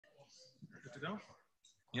go?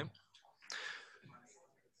 Yep.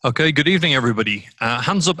 Okay, good evening, everybody.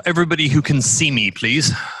 Hands up, everybody who can see me,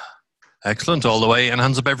 please. Excellent, all the way. And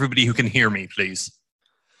hands up, everybody who can hear me, please.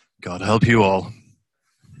 God help you all.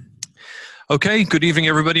 Okay, good evening,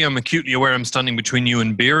 everybody. I'm acutely aware I'm standing between you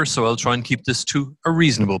and beer, so I'll try and keep this to a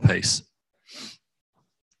reasonable pace.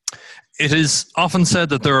 It is often said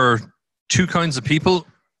that there are two kinds of people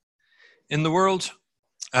in the world.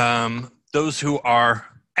 Those who are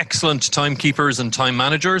excellent timekeepers and time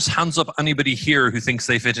managers. Hands up anybody here who thinks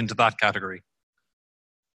they fit into that category.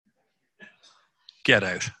 Get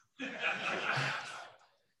out.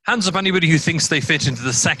 Hands up anybody who thinks they fit into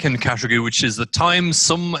the second category, which is the time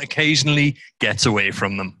some occasionally gets away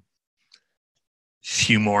from them.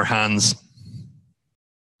 Few more hands.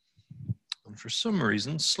 And for some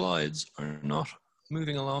reason, slides are not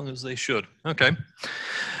moving along as they should. Okay.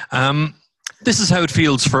 This is how it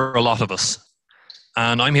feels for a lot of us.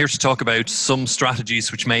 And I'm here to talk about some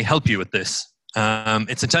strategies which may help you with this.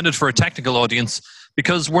 It's intended for a technical audience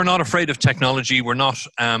because we're not afraid of technology. We're not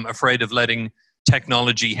afraid of letting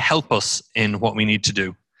technology help us in what we need to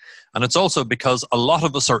do. And it's also because a lot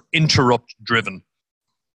of us are interrupt driven.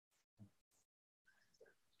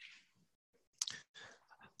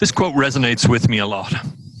 This quote resonates with me a lot.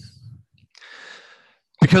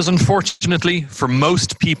 Because unfortunately, for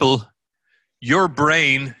most people, your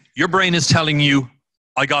brain is telling you,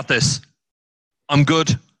 I got this. I'm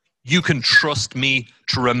good. You can trust me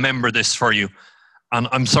to remember this for you. And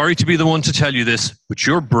I'm sorry to be the one to tell you this, but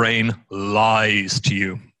your brain lies to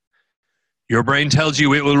you. Your brain tells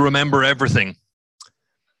you it will remember everything.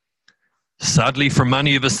 Sadly, for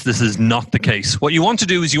many of us, this is not the case. What you want to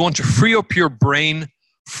do is you want to free up your brain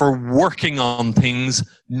for working on things,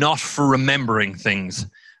 not for remembering things.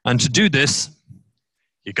 And to do this,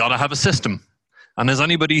 you got to have a system. And as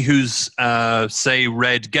anybody who's, say,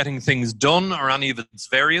 read Getting Things Done or any of its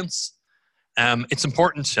variants, it's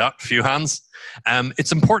important, yeah, a few hands,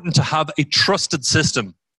 it's important to have a trusted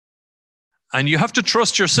system. And you have to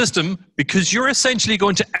trust your system because you're essentially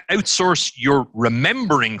going to outsource your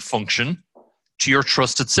remembering function to your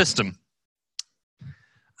trusted system.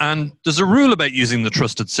 And there's a rule about using the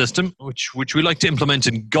trusted system, which we like to implement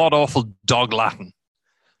in god-awful dog Latin.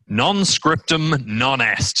 Non scriptum, non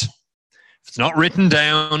est. If it's not written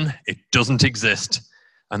down, it doesn't exist.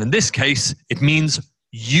 And in this case, it means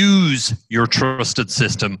use your trusted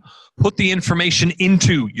system. Put the information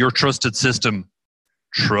into your trusted system.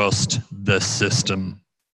 Trust the system.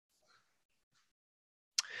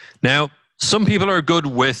 Now, some people are good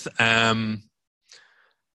with analog,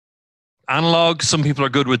 some people are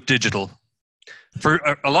good with digital. For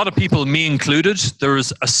a lot of people, me included, there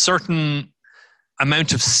is a certain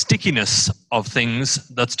amount of stickiness of things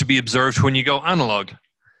that's to be observed when you go analog.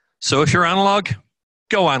 So if you're analog,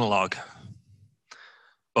 go analog.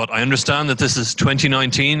 But I understand that this is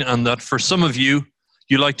 2019 and that for some of you,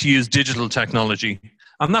 you like to use digital technology.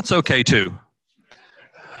 And that's okay too.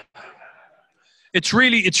 It's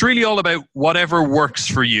really all about whatever works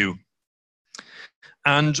for you.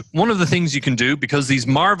 And one of the things you can do, because these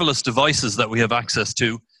marvelous devices that we have access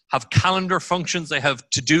to have calendar functions, they have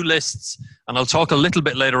to-do lists, and I'll talk a little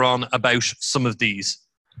bit later on about some of these.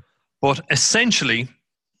 But essentially,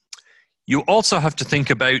 you also have to think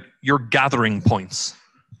about your gathering points.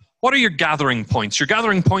 What are your gathering points? Your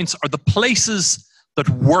gathering points are the places that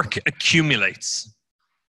work accumulates.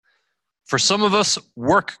 For some of us,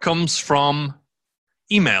 work comes from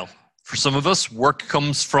email. For some of us, work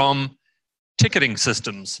comes from ticketing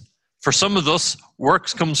systems. For some of us, work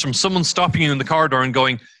comes from someone stopping you in the corridor and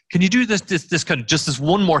going, can you do this kind of, just this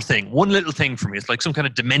one more thing, one little thing for me? It's like some kind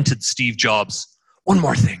of demented Steve Jobs. One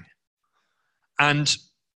more thing. And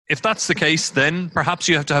if that's the case, then perhaps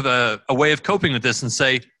you have to have a way of coping with this and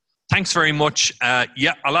say, thanks very much.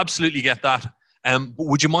 Yeah, I'll absolutely get that. But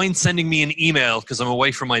would you mind sending me an email because I'm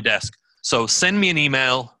away from my desk? So send me an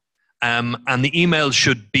email, and the email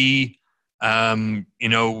should be,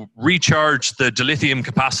 recharge the dilithium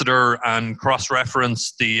capacitor and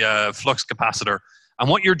cross-reference the flux capacitor. And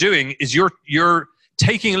what you're doing is you're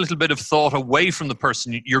taking a little bit of thought away from the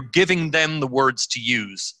person. You're giving them the words to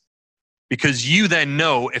use. Because you then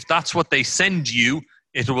know if that's what they send you,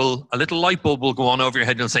 a little light bulb will go on over your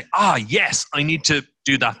head and you'll say, yes, I need to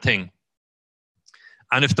do that thing.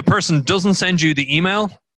 And if the person doesn't send you the email,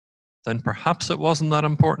 then perhaps it wasn't that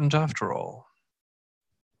important after all.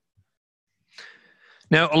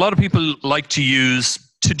 Now, a lot of people like to use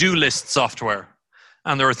to-do list software.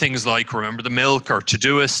 And there are things like Remember the Milk or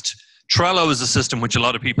Todoist. Trello is a system which a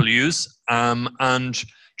lot of people use. And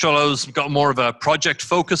Trello's got more of a project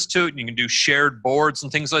focus to it. You can do shared boards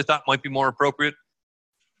and things like that, might be more appropriate.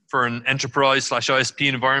 for an enterprise/ISP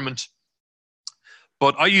environment.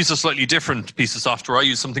 But I use a slightly different piece of software. I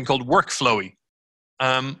use something called Workflowy.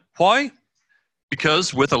 Why?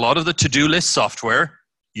 Because with a lot of the to-do list software,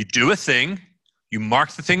 you do a thing, you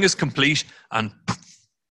mark the thing as complete, and poof,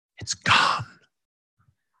 it's gone.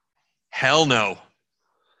 Hell no.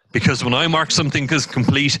 Because when I mark something as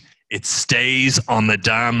complete, it stays on the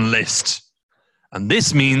damn list. And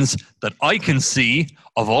this means that I can see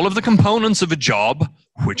of all of the components of a job,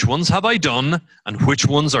 which ones have I done and which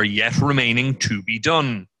ones are yet remaining to be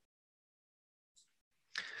done.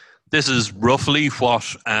 This is roughly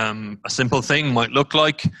what a simple thing might look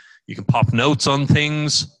like. You can pop notes on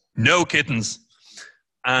things. No kittens.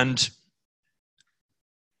 And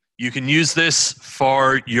you can use this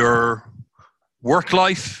for your work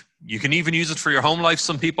life. You can even use it for your home life.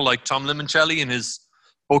 Some people like Tom Limoncelli in his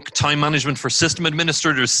book, Time Management for System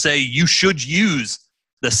Administrators, say you should use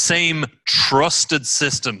the same trusted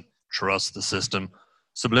system. Trust the system.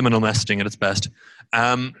 Subliminal messaging at its best.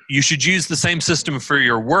 You should use the same system for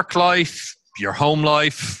your work life, your home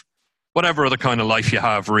life, whatever other kind of life you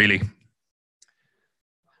have, really.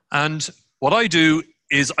 And what I do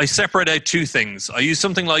is I separate out two things. I use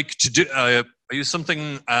something like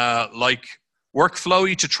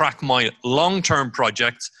Workflowy to track my long-term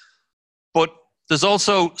projects, but there's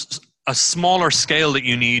also a smaller scale that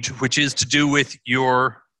you need, which is to do with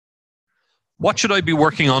your, what should I be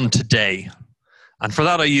working on today? And for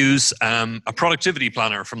that, I use a productivity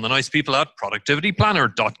planner from the nice people at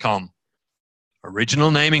productivityplanner.com.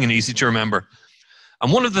 Original naming and easy to remember.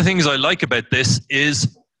 And one of the things I like about this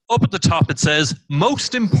is up at the top, it says,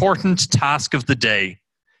 most important task of the day.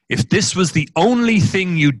 If this was the only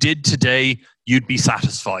thing you did today, you'd be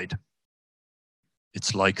satisfied.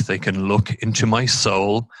 It's like they can look into my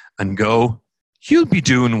soul and go, you'll be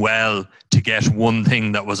doing well to get one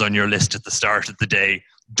thing that was on your list at the start of the day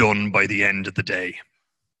done by the end of the day.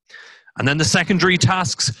 And then the secondary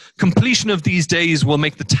tasks, completion of these days will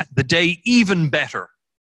make the day even better.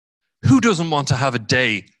 Who doesn't want to have a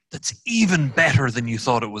day that's even better than you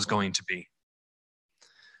thought it was going to be?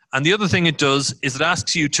 And the other thing it does is it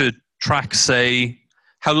asks you to track, say,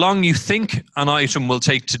 how long you think an item will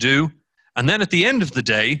take to do. And then at the end of the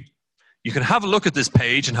day, you can have a look at this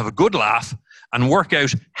page and have a good laugh and work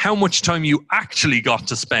out how much time you actually got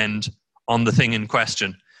to spend on the thing in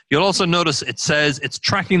question. You'll also notice it says it's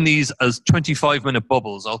tracking these as 25-minute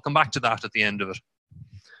bubbles. I'll come back to that at the end of it.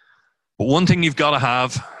 But one thing you've got to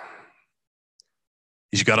have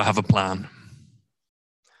is you've got to have a plan.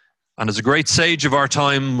 And as a great sage of our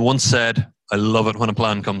time once said, I love it when a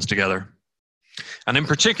plan comes together. And in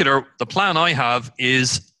particular, the plan I have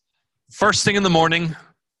is first thing in the morning.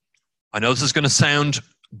 I know this is going to sound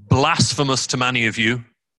blasphemous to many of you,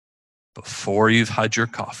 before you've had your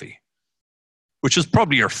coffee, which is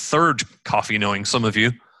probably your third coffee, knowing some of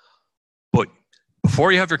you. But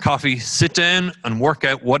before you have your coffee, sit down and work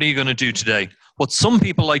out what are you going to do today. What some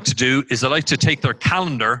people like to do is they like to take their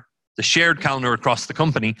calendar, the shared calendar across the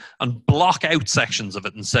company, and block out sections of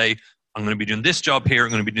it and say, I'm going to be doing this job here,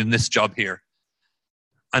 I'm going to be doing this job here.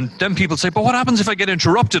 And then people say, but what happens if I get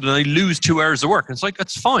interrupted and I lose 2 hours of work? And it's like,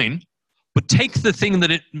 that's fine, but take the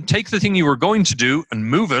thing you were going to do and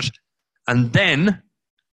move it, and then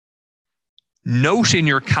note in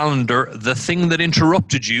your calendar the thing that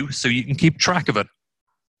interrupted you so you can keep track of it.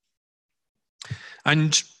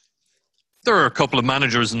 And there are a couple of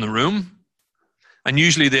managers in the room, and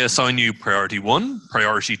usually they assign you priority 1,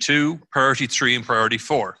 priority 2, priority 3, and priority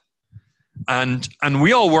 4. And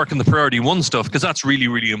we all work in the priority 1 stuff because that's really,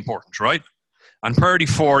 really important, right? And priority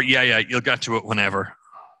 4, yeah, you'll get to it whenever.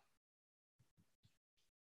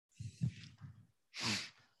 Do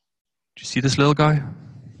you see this little guy?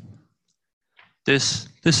 This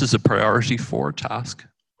is a priority 4 task.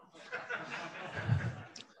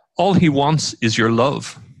 All he wants is your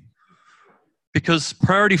love. Because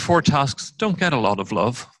priority 4 tasks don't get a lot of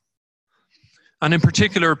love. And in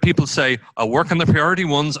particular, people say, I'll work on the priority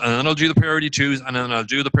 1s, and then I'll do the priority 2s, and then I'll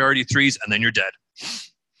do the priority 3s, and then you're dead.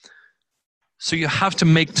 So you have to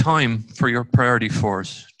make time for your priority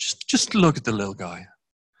 4s. Just look at the little guy.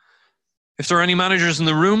 If there are any managers in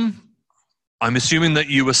the room, I'm assuming that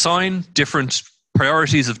you assign different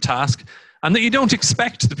priorities of task, and that you don't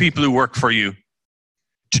expect the people who work for you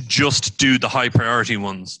to just do the high priority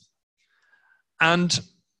ones. And,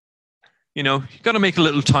 you know, you've got to make a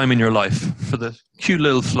little time in your life for the cute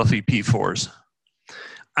little fluffy P4s.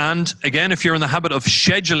 And again, if you're in the habit of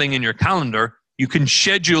scheduling in your calendar, you can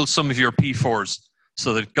schedule some of your P4s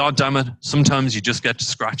so that, God damn it, sometimes you just get to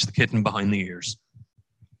scratch the kitten behind the ears.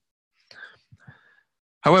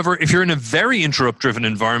 However, if you're in a very interrupt-driven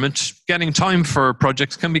environment, getting time for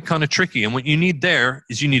projects can be kind of tricky. And what you need there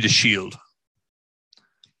is you need a shield.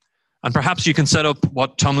 And perhaps you can set up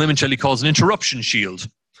what Tom Limoncelli calls an interruption shield,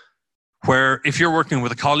 where if you're working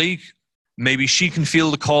with a colleague, maybe she can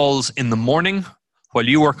field the calls in the morning while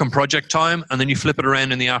you work on project time, and then you flip it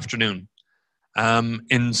around in the afternoon.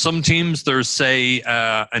 In some teams, there's, say,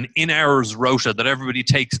 an in-hours rota that everybody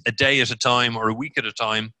takes a day at a time or a week at a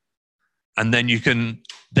time, and then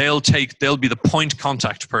they'll be the point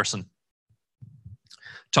contact person.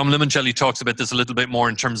 Tom Limoncelli talks about this a little bit more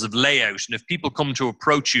in terms of layout, and if people come to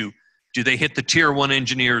approach you, do they hit the tier 1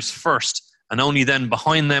 engineers first, and only then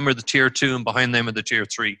behind them are the tier 2 and behind them are the tier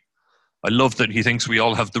 3? I love that he thinks we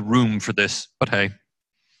all have the room for this, but hey.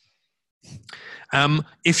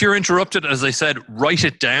 If you're interrupted, as I said, write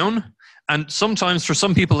it down. And sometimes for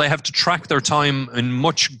some people, they have to track their time in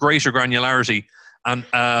much greater granularity. And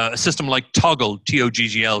a system like Toggle,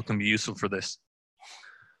 T-O-G-G-L, can be useful for this.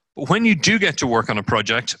 But when you do get to work on a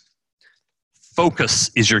project,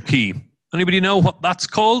 focus is your key. Anybody know what that's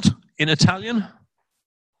called in Italian?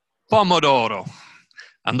 Pomodoro.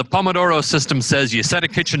 And the Pomodoro system says you set a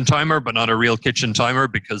kitchen timer, but not a real kitchen timer,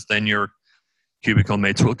 because then your cubicle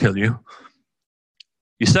mates will kill you.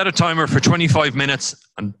 You set a timer for 25 minutes,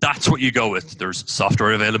 and that's what you go with. There's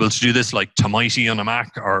software available to do this, like Tomighty on a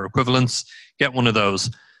Mac or equivalents. Get one of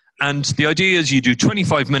those. And the idea is you do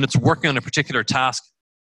 25 minutes working on a particular task,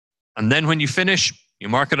 and then when you finish, you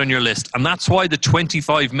mark it on your list. And that's why the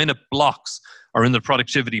 25-minute blocks are in the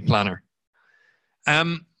productivity planner.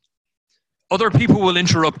 Other people will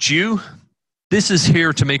interrupt you. This is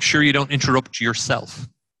here to make sure you don't interrupt yourself.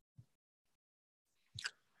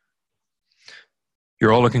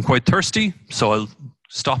 You're all looking quite thirsty, so I'll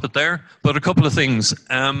stop it there. But a couple of things.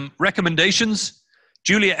 Recommendations.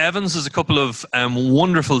 Julia Evans has a couple of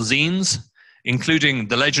wonderful zines, including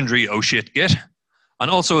the legendary Oh Shit Git, and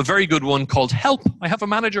also a very good one called Help, I Have a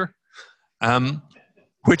Manager,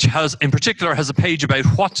 which in particular has a page about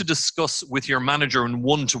what to discuss with your manager in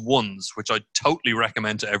one-to-ones, which I totally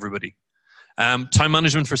recommend to everybody. Time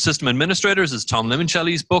Management for System Administrators is Tom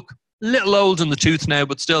Limoncelli's book. Little old in the tooth now,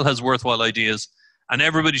 but still has worthwhile ideas. And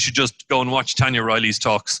everybody should just go and watch Tanya Riley's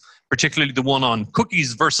talks, particularly the one on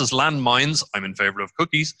cookies versus landmines. I'm in favor of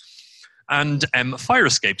cookies. And fire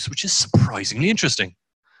escapes, which is surprisingly interesting.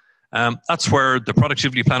 That's where the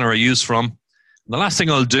productivity planner I use from. The last thing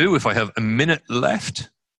I'll do, if I have a minute left,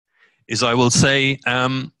 is I will say,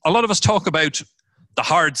 a lot of us talk about the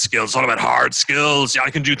hard skills. It's all about hard skills. Yeah,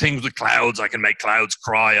 I can do things with clouds. I can make clouds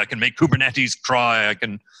cry. I can make Kubernetes cry.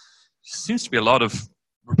 Seems to be a lot of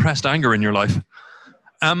repressed anger in your life.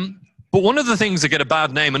 But one of the things that get a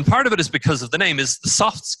bad name, and part of it is because of the name, is the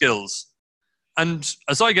soft skills. And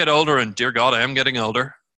as I get older, and dear God, I am getting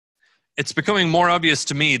older, it's becoming more obvious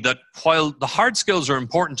to me that while the hard skills are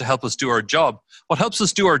important to help us do our job, what helps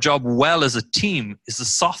us do our job well as a team is the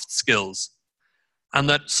soft skills. And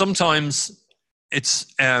that sometimes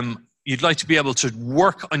it's you'd like to be able to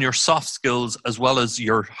work on your soft skills as well as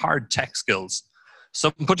your hard tech skills. So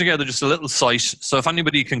I put together just a little site. So if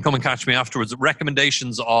anybody can come and catch me afterwards,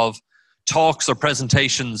 recommendations of talks or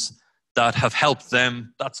presentations that have helped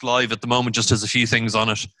them. That's live at the moment, just has a few things on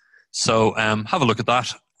it. So have a look at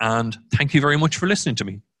that. And thank you very much for listening to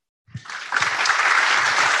me.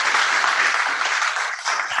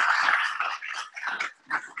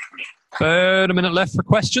 About a minute left for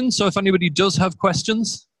questions. So if anybody does have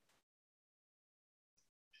questions.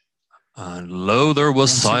 And lo, there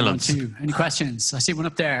was silence. Any questions? I see one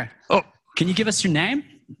up there. Oh. Can you give us your name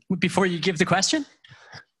before you give the question?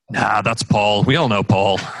 Nah, that's Paul. We all know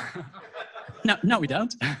Paul. No, we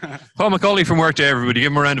don't. Paul McCauley from Workday, everybody.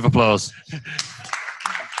 Give him a round of applause.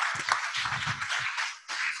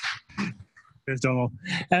 There's Donald.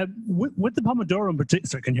 With the Pomodoro in particular,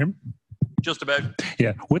 sorry, can you hear me? Just about.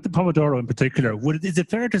 Yeah, with the Pomodoro in particular, is it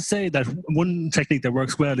fair to say that one technique that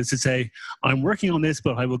works well is to say, I'm working on this,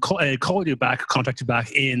 but I will call you back, contact you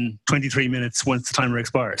back in 23 minutes once the timer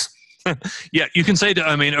expires? Yeah, you can say that.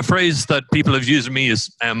 I mean, a phrase that people have used with me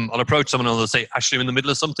is, I'll approach someone and they'll say, actually, I'm in the middle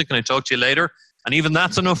of something, can I talk to you later? And even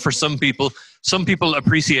that's enough for some people. Some people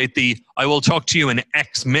appreciate I will talk to you in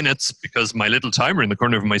X minutes because my little timer in the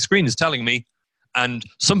corner of my screen is telling me. And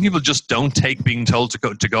some people just don't take being told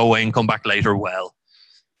to go away and come back later well.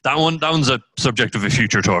 That one's a subject of a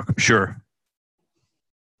future talk, I'm sure.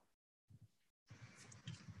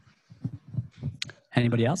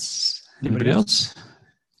 Anybody else? Anybody else?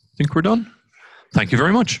 Think we're done? Thank you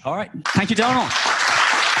very much. All right. Thank you, Donald.